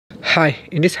Hi,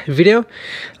 in this video,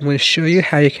 I'm going to show you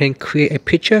how you can create a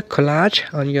picture collage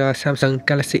on your Samsung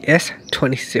Galaxy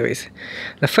S20 series.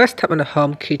 Now first, tap on the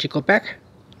home key to go back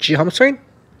to your home screen.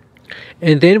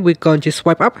 And then we're going to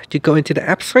swipe up to go into the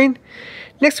app screen.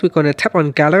 Next, we're going to tap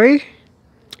on gallery.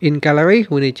 In gallery,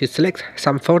 we need to select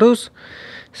some photos.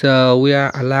 So we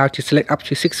are allowed to select up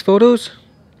to 6 photos.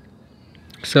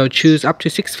 So choose up to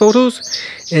 6 photos.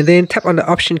 And then tap on the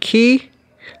option key.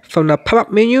 From the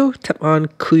pop-up menu, tap on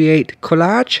Create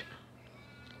Collage.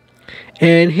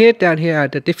 And down here are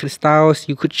the different styles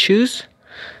you could choose.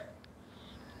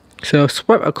 So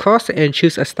swipe across and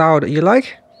choose a style that you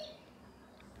like.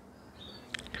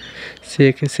 So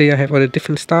you can see I have all the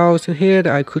different styles in here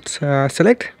that I could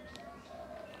select.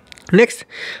 Next,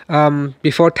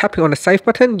 before tapping on the Save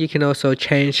button, you can also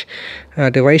change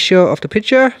the ratio of the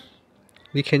picture.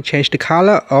 You can change the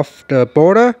color of the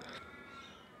border.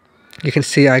 You can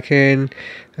see I can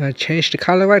change the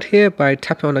color right here by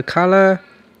tapping on the color.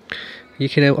 You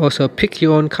can also pick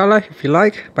your own color if you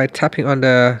like by tapping on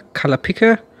the color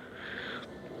picker.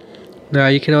 Now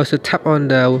you can also tap on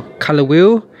the color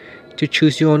wheel to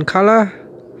choose your own color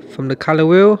from the color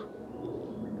wheel.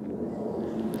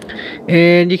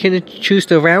 And you can choose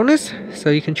the roundness. So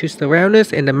you can choose the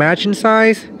roundness and the margin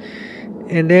size.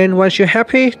 And then once you're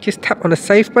happy, just tap on the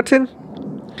Save button.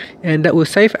 And that will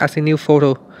save as a new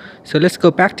photo. So let's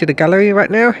go back to the gallery right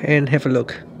now and have a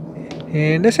look.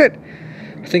 And that's it.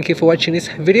 Thank you for watching this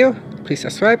video. Please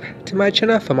subscribe to my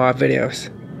channel for more videos.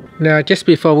 Now just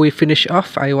before we finish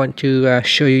off, I want to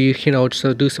show you, you can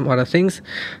also do some other things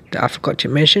that I forgot to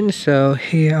mention. So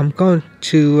here I'm going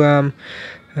to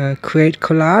create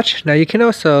collage. Now you can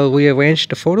also rearrange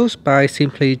the photos by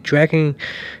simply dragging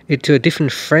it to a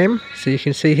different frame. So you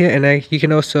can see here, and you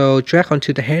can also drag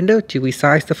onto the handle to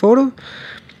resize the photo.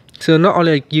 So not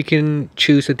only you can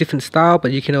choose a different style,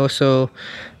 but you can also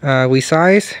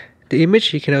resize the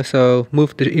image. You can also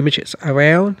move the images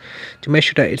around to make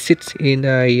sure that it sits in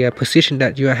a position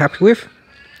that you are happy with.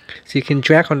 So you can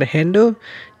drag on the handle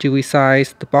to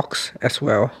resize the box as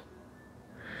well.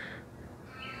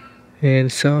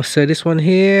 And so this one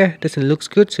here doesn't look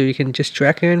good, so you can just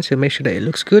drag in, so make sure that it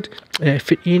looks good and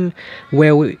fit in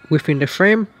well within the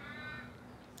frame.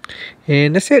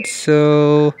 And that's it.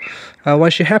 So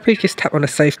once you're happy, just tap on the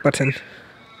Save button.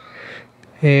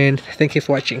 And thank you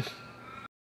for watching.